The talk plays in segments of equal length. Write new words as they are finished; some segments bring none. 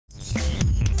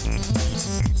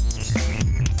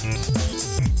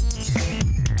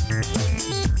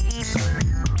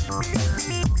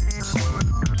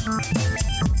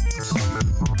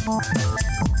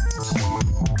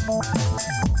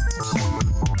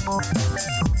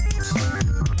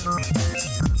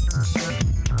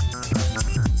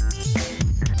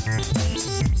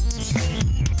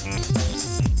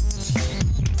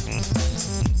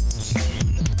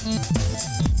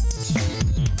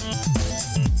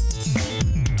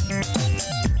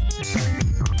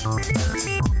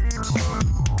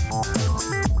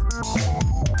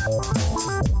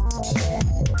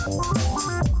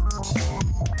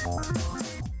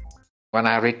When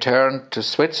I returned to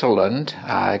Switzerland,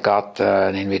 I got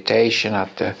an invitation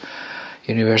at the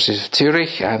University of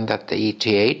Zurich and at the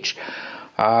ETH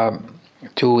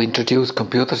to introduce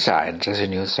computer science as a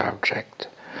new subject.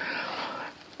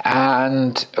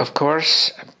 And of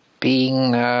course,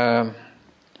 being a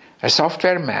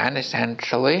software man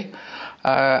essentially,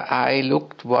 I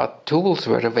looked what tools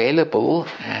were available,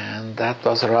 and that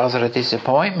was rather a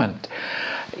disappointment.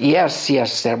 Yes,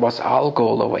 there was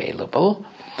Algol available,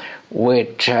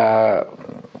 which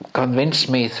convinced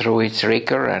me through its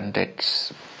rigor and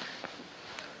its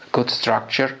good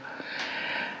structure,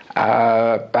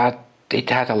 but it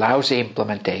had a lousy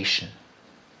implementation.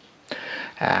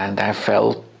 And I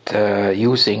felt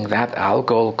using that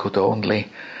Algol could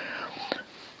only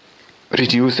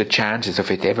reduce the chances of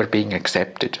it ever being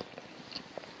accepted.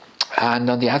 And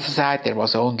on the other side, there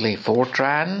was only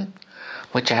Fortran,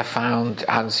 which I found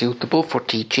unsuitable for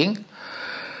teaching,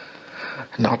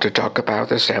 not to talk about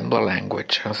assembler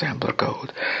language, assembler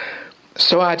code.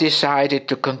 So I decided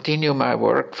to continue my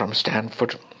work from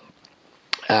Stanford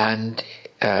and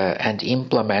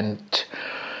implement,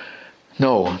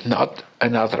 not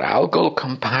another Algol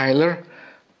compiler,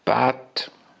 but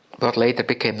what later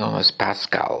became known as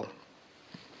Pascal.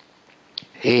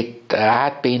 It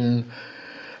had been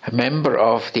a member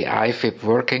of the IFIP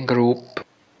working group,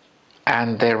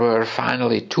 and there were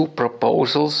finally two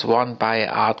proposals, one by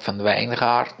Aad van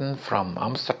Wijngaarden from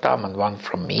Amsterdam and one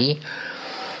from me.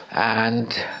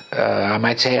 And I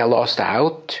might say I lost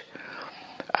out.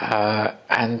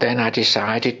 And then I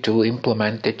decided to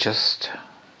implement it just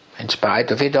in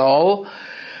spite of it all,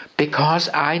 because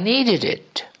I needed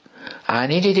it. I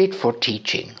needed it for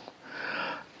teaching.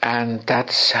 And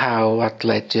that's how what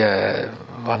led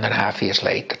 1.5 years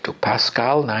later to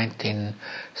Pascal,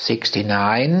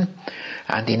 1969.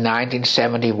 And in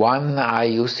 1971 I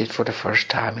used it for the first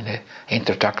time in an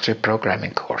introductory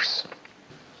programming course.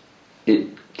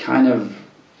 It kind of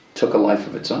took a life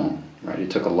of its own, right? It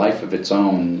took a life of its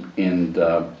own in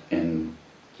the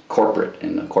corporate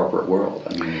world.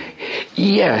 I mean,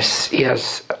 yes.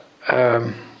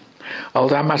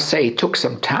 Although I must say it took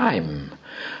some time.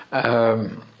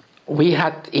 We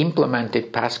had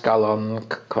implemented Pascal on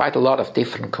quite a lot of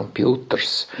different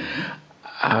computers,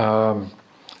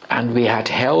 and we had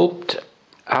helped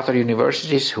other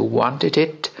universities who wanted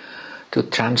it to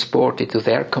transport it to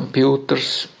their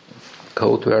computers.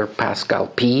 Code were Pascal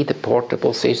P, the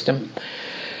portable system.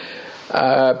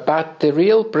 But the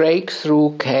real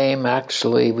breakthrough came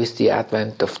actually with the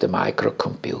advent of the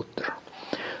microcomputer.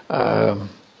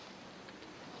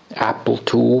 Apple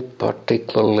II,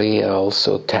 particularly,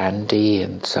 also Tandy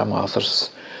and some others.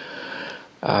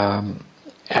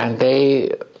 And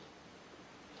they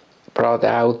brought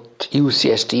out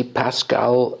UCSD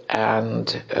Pascal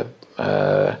and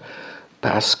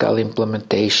Pascal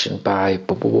implementation by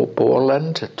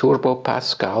Borland, Turbo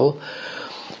Pascal.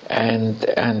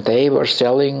 And they were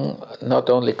selling not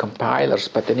only compilers,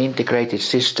 but an integrated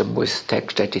system with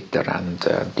text editor and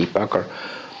debugger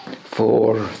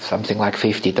for something like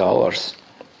 $50.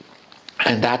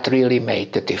 And that really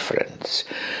made the difference.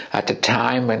 At a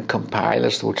time when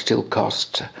compilers would still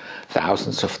cost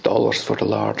thousands of dollars for the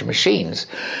large machines.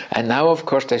 And now, of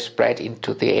course, they spread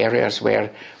into the areas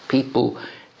where people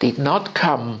did not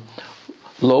come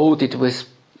loaded with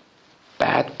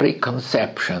bad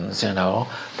preconceptions,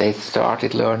 They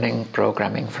started learning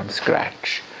programming from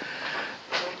scratch.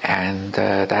 And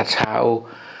that's how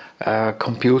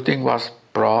computing was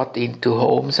brought into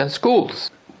homes and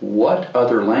schools. What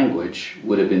other language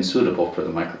would have been suitable for the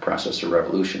microprocessor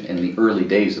revolution in the early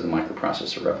days of the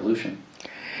microprocessor revolution?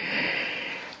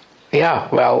 Yeah,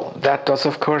 well, that was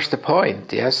of course the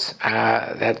point, yes.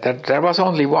 That there was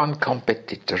only one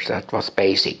competitor, that was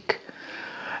BASIC.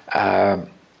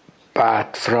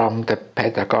 But from the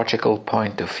pedagogical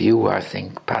point of view, I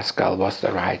think Pascal was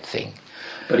the right thing.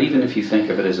 But even if you think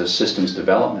of it as a systems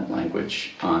development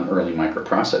language on early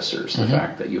microprocessors, the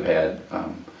fact that you had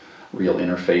real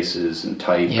interfaces and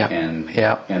type and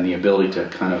the ability to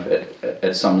kind of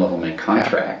at some level make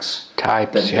contracts.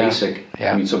 Types, that BASIC,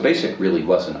 I mean, so BASIC really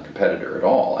wasn't a competitor at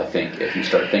all, I think, if you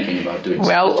start thinking about doing.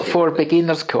 Well, for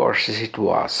beginners courses it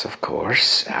was, of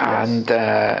course, and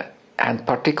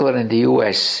particularly in the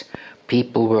US,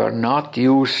 people were not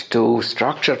used to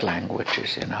structured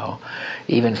languages, you know.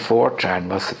 Even Fortran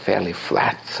was a fairly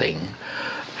flat thing.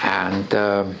 And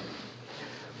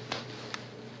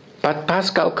but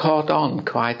Pascal caught on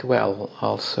quite well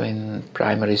also in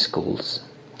primary schools.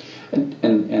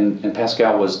 And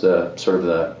Pascal was the sort of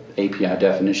the API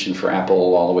definition for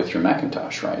Apple all the way through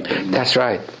Macintosh, right? That's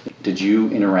right. Did you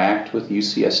interact with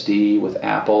UCSD, with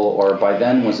Apple, or by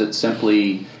then was it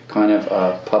simply kind of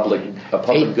a public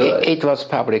good? It was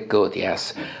public good,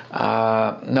 yes.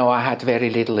 No, I had very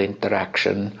little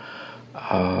interaction,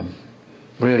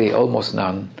 really almost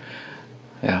none.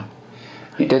 Yeah.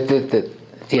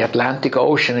 The Atlantic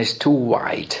Ocean is too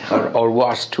wide, or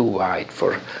was too wide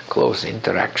for close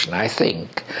interaction, I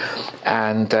think.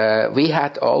 And we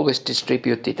had always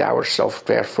distributed our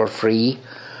software for free,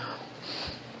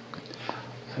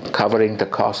 covering the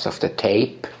cost of the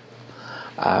tape.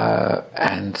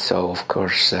 And so, of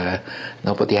course,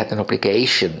 nobody had an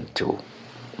obligation to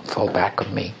fall back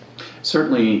on me.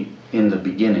 Certainly, in the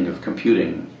beginning of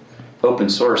computing, open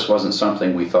source wasn't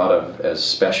something we thought of as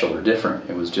special or different.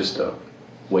 It was just a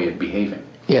way of behaving.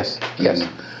 Yes, yes.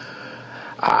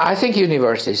 I think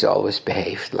universities always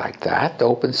behaved like that,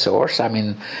 open source. I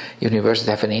mean, universities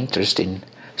have an interest in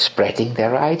spreading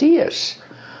their ideas,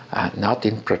 not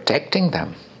in protecting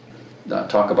them.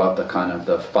 Talk about the kind of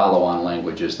the follow-on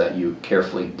languages that you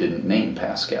carefully didn't name,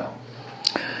 Pascal.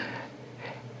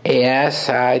 Yes,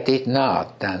 I did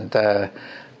not. And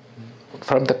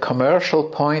from the commercial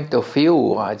point of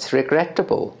view, it's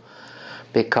regrettable.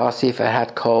 Because if I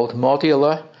had called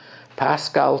Modular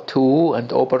Pascal 2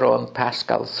 and Oberon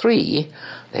Pascal 3,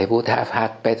 they would have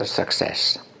had better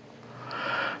success.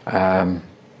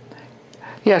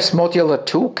 Yes, Modular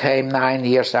 2 came 9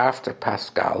 years after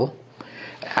Pascal,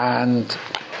 and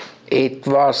it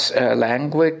was a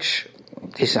language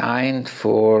designed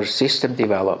for system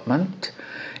development,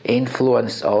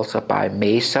 influenced also by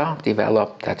Mesa,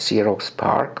 developed at Xerox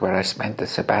PARC, where I spent a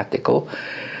sabbatical.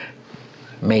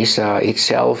 Mesa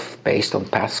itself based on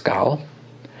Pascal.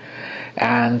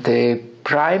 And the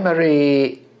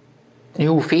primary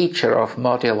new feature of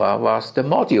Modular was the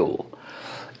module,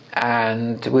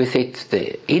 and with it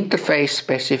the interface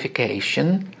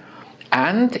specification,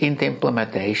 and in the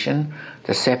implementation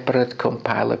the separate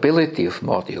compilability of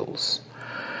modules.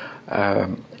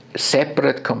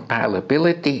 Separate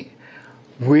compilability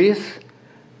with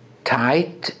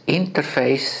tight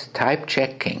interface type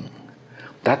checking.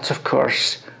 That's, of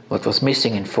course, what was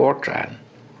missing in Fortran.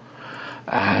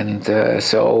 And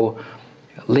so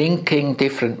linking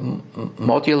different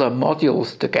modular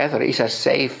modules together is as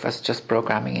safe as just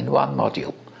programming in one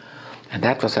module. And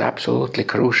that was an absolutely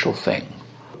crucial thing.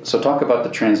 So talk about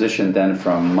the transition then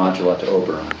from Modular to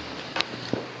Oberon.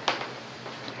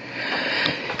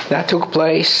 That took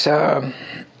place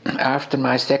after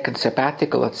my second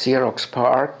sabbatical at Xerox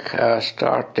PARC,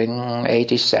 starting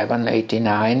 87,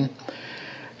 89.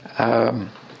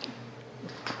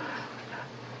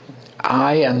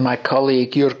 I and my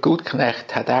colleague Jörg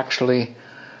Gutknecht had actually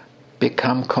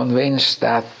become convinced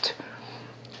that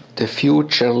the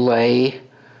future lay,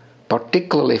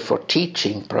 particularly for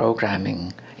teaching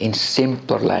programming, in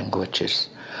simpler languages.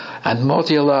 And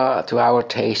Modular, to our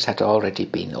taste, had already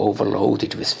been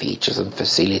overloaded with features and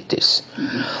facilities.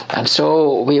 Mm-hmm. And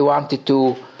so we wanted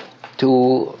to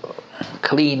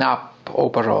clean up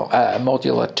overall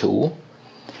Modular 2,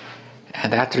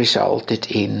 and that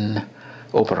resulted in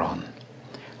Oberon.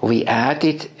 We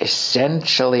added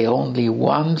essentially only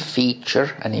one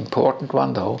feature, an important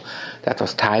one though, that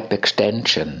was type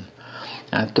extension.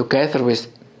 And together with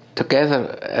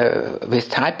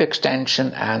type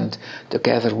extension and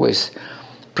together with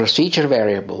procedure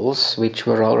variables, which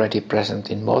were already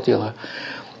present in Modular,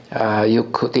 you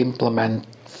could implement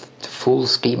the full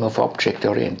scheme of object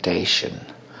orientation.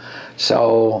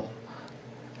 So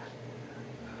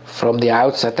from the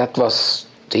outset, that was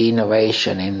the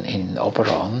innovation in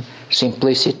Oberon,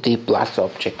 simplicity plus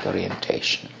object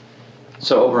orientation.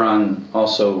 So Oberon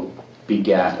also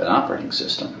begat an operating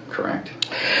system, correct?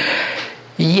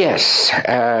 Yes.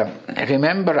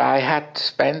 Remember, I had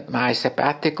spent my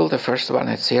sabbatical, the first one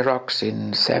at Xerox,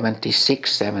 in 76,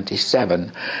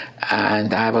 77,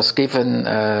 and I was given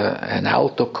an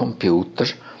Alto computer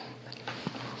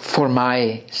for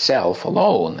myself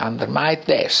alone, under my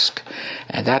desk.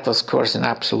 And that was, of course, an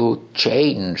absolute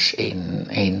change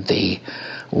in the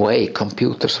way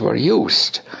computers were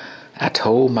used. At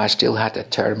home, I still had a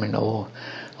terminal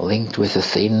linked with a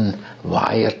thin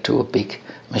wire to a big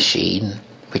machine,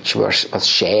 which was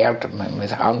shared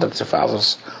with hundreds of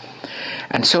others.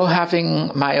 And so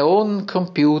having my own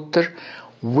computer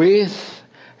with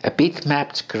a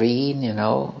bitmap screen,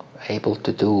 able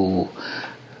to do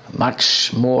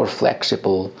much more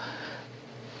flexible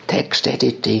text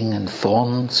editing and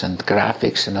fonts and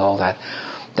graphics and all that.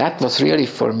 That was really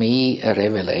for me a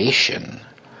revelation.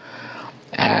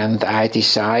 And I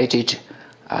decided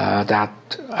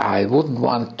that I wouldn't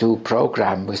want to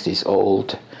program with these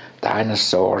old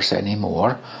dinosaurs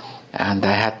anymore, and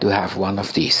I had to have one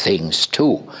of these things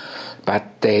too.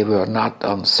 But they were not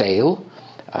on sale,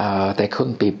 they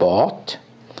couldn't be bought,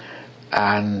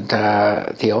 and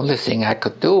the only thing I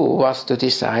could do was to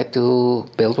decide to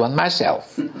build one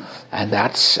myself. And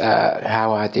that's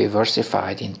how I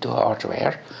diversified into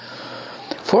hardware.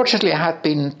 Fortunately, I had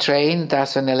been trained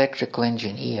as an electrical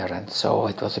engineer, and so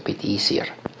it was a bit easier.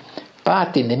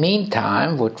 But in the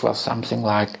meantime, which was something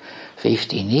like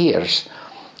 15 years,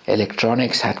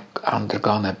 electronics had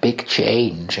undergone a big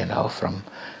change, from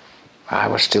I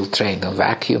was still trained on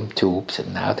vacuum tubes,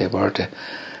 and now they were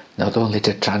not only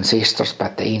the transistors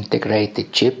but the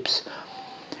integrated chips.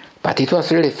 But it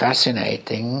was really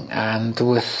fascinating, and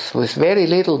with very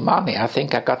little money, I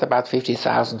think I got about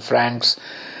 50,000 francs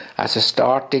as a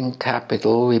starting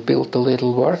capital. We built a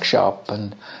little workshop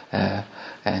and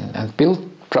built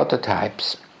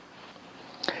prototypes.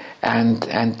 And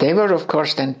they were, of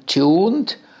course, then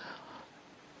tuned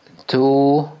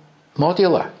to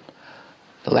Modular.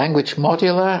 The language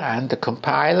Modular and the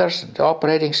compilers and the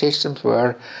operating systems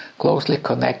were closely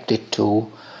connected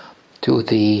to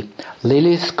the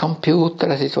Lilith computer,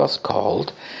 as it was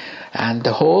called. And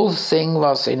the whole thing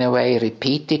was, in a way,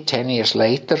 repeated 10 years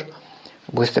later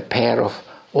with a pair of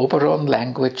Oberon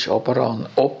language, Oberon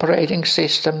operating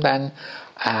system then,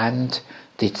 and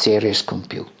the Ceres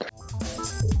computer.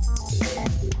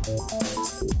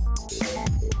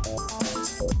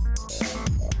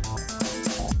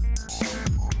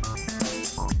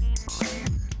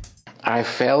 I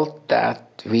felt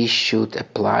that we should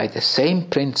apply the same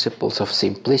principles of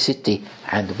simplicity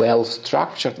and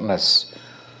well-structuredness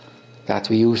that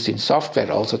we used in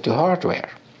software also to hardware.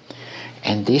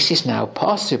 And this is now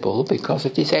possible because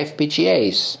of these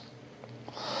FPGAs.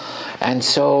 And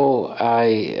so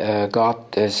I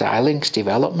got a Xilinx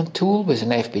development tool with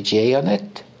an FPGA on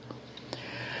it.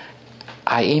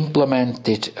 I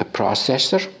implemented a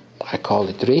processor, I call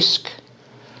it RISC,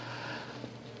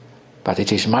 but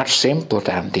it is much simpler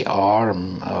than the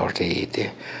ARM or the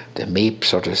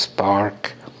MIPS or the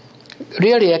SPARC.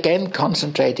 Really, again,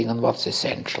 concentrating on what's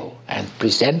essential and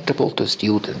presentable to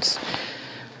students.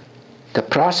 The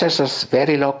processor's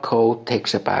very low code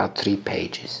takes about 3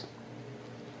 pages.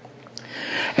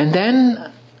 And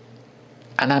then,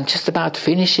 and I'm just about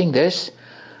finishing this,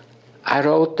 I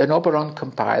wrote an Oberon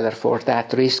compiler for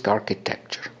that RISC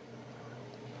architecture,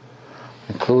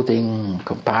 including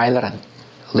compiler and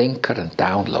linker and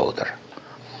downloader.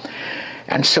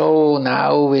 And so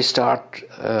now I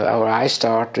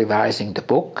start revising the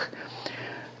book,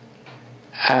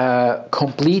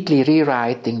 completely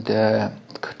rewriting the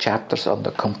chapters on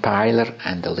the compiler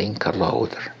and the linker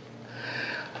loader.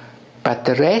 But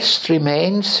the rest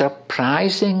remains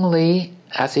surprisingly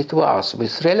as it was,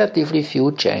 with relatively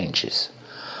few changes,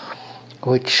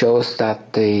 which shows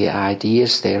that the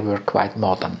ideas there were quite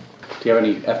modern. Do you have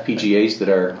any FPGAs that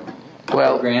are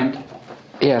programmed?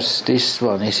 Yes, this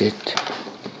one is it.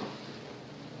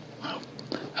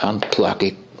 Unplug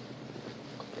it.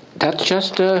 That's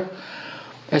just a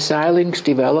Xilinx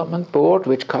development board,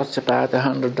 which costs about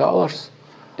 $100.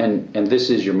 And this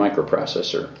is your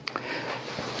microprocessor.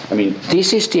 I mean,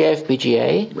 this is the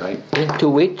FPGA, right, into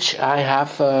which I have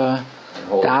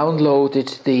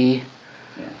downloaded the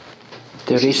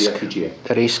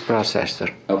RISC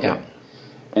processor. Okay. Yeah.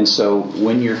 And so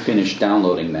when you're finished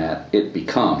downloading that, it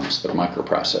becomes the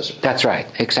microprocessor. That's right,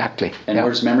 exactly. And where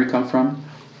does memory come from?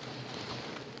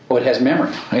 Oh, it has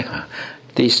memory. Yeah.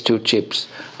 These 2 chips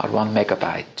are 1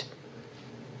 megabyte.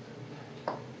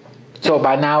 So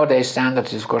by nowadays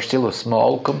standards, it's of course still a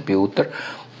small computer,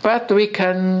 but we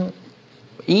can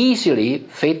easily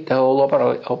fit the whole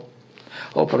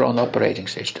Oberon operating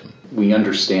system. We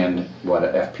understand what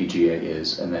an FPGA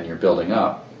is, and then you're building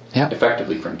up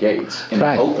effectively from gates in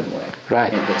an open way.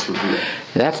 Right. And that's revealed.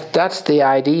 That's the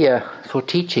idea for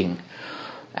teaching.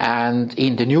 And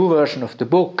in the new version of the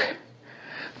book,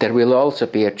 there will also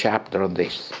be a chapter on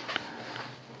this.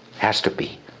 Has to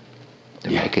be,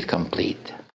 to make it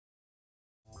complete.